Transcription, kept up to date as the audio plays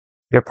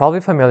You're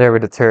probably familiar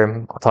with the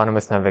term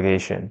autonomous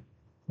navigation.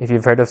 If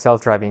you've heard of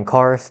self-driving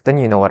cars, then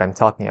you know what I'm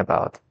talking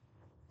about.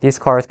 These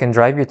cars can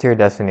drive you to your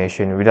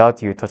destination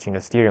without you touching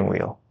the steering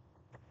wheel.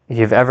 If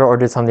you've ever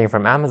ordered something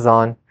from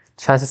Amazon,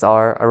 chances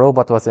are a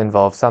robot was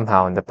involved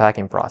somehow in the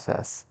packing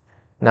process.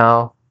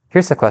 Now,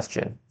 here's a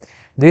question.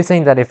 Do you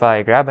think that if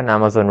I grab an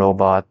Amazon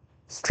robot,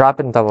 strap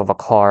it on top of a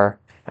car,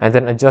 and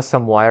then adjust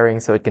some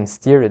wiring so it can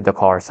steer the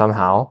car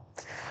somehow,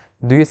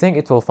 do you think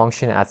it will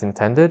function as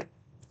intended?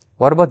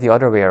 What about the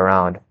other way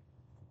around?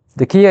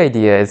 The key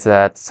idea is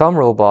that some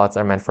robots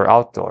are meant for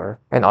outdoor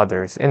and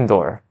others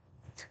indoor.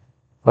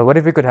 But what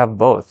if we could have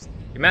both?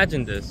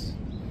 Imagine this.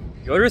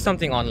 You order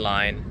something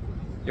online,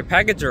 your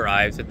package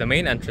arrives at the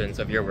main entrance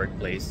of your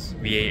workplace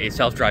via a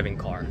self-driving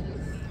car.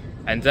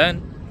 And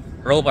then,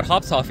 a robot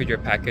hops off with your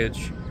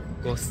package,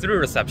 goes through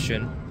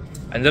reception,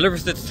 and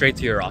delivers it straight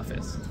to your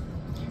office.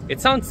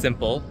 It sounds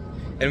simple,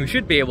 and we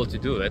should be able to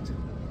do it,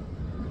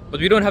 but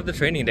we don't have the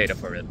training data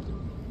for it.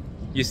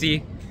 You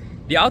see,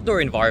 the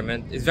outdoor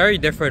environment is very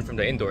different from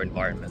the indoor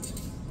environment.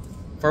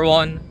 For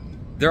one,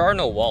 there are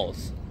no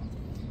walls.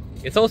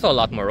 It's also a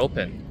lot more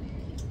open.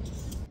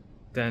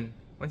 Then,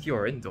 once you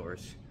are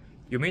indoors,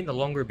 you may no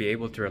longer be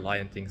able to rely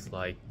on things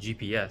like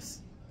GPS.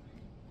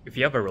 If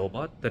you have a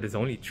robot that is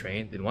only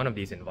trained in one of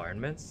these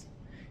environments,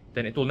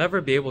 then it will never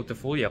be able to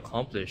fully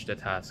accomplish the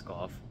task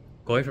of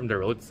going from the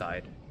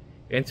roadside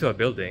into a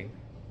building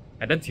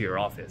and then to your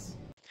office.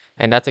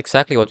 And that's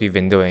exactly what we've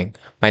been doing.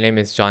 My name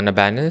is John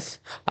Abanez.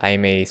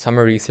 I'm a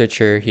summer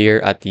researcher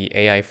here at the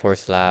AI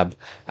Force Lab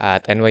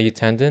at NYU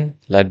Tandon,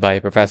 led by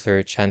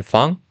Professor Chen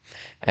Fang.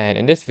 And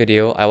in this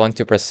video, I want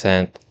to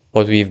present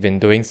what we've been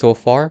doing so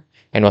far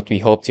and what we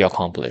hope to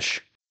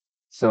accomplish.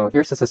 So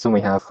here's the system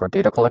we have for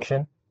data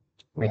collection.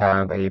 We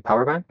have a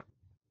power bank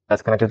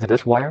that's connected to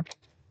this wire.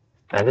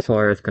 And this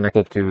wire is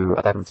connected to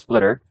a type of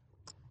splitter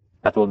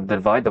that will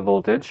divide the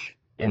voltage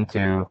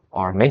into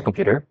our main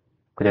computer,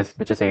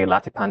 which is a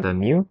Latipanda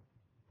Mu,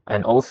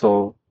 and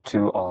also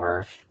to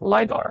our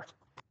LiDAR,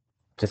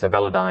 which is a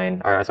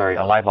Velodyne, or sorry, a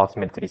Livox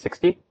Mid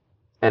 360.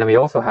 And then we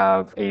also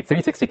have a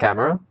 360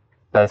 camera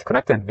that is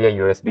connected via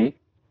USB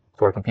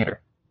to our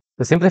computer.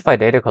 To simplify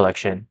data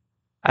collection,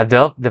 I've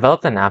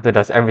developed an app that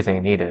does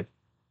everything needed.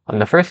 On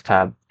the first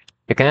tab,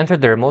 you can enter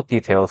the remote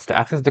details to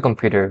access the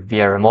computer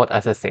via remote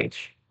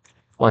SSH.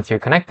 Once you're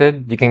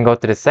connected, you can go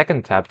to the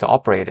second tab to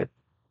operate it.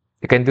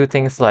 You can do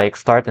things like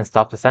start and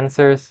stop the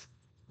sensors,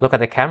 look at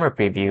the camera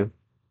preview,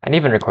 and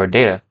even record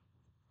data.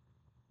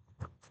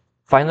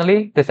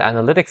 Finally, this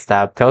Analytics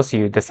tab tells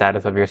you the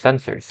status of your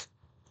sensors.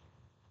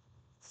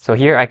 So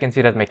here I can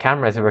see that my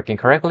camera is working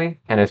correctly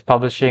and is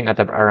publishing at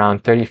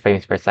around 30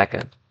 frames per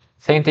second.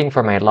 Same thing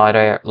for my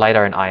LiDAR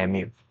and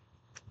IMU.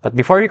 But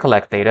before we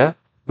collect data,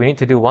 we need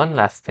to do one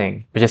last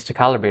thing, which is to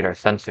calibrate our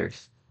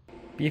sensors.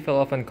 People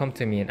often come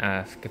to me and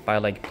ask if I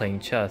like playing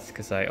chess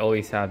because I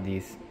always have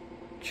these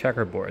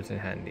checkerboards in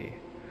handy.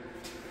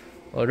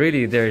 Well,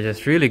 really, they're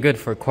just really good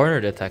for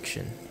corner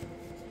detection.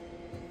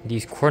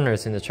 These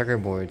corners in the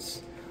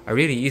checkerboards are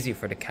really easy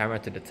for the camera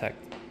to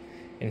detect,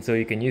 and so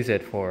you can use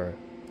it for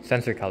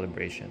sensor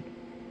calibration.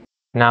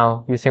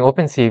 Now, using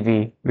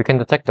OpenCV, we can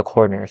detect the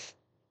corners.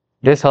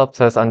 This helps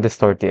us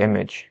undistort the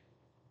image.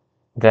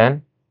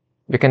 Then,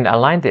 we can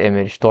align the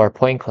image to our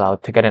point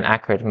cloud to get an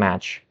accurate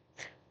match.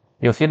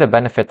 You'll see the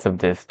benefits of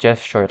this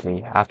just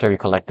shortly after we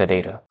collect the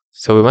data.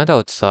 So we went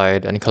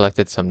outside and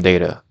collected some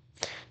data.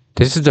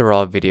 This is the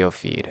raw video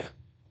feed.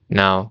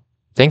 Now,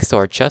 thanks to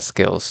our chess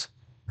skills,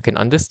 we can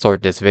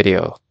undistort this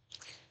video.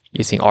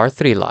 Using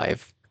R3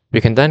 Live, we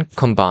can then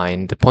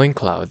combine the point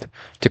cloud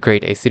to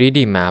create a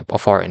 3D map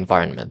of our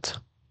environment.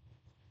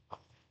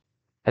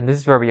 And this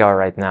is where we are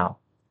right now.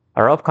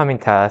 Our upcoming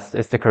task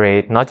is to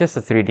create not just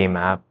a 3D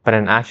map, but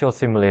an actual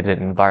simulated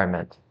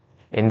environment.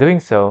 In doing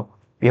so,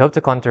 we hope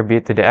to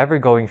contribute to the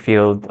ever-growing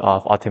field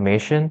of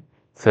automation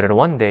so that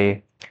one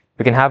day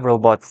we can have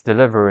robots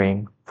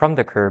delivering from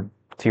the curb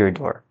to your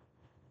door.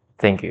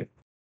 Thank you.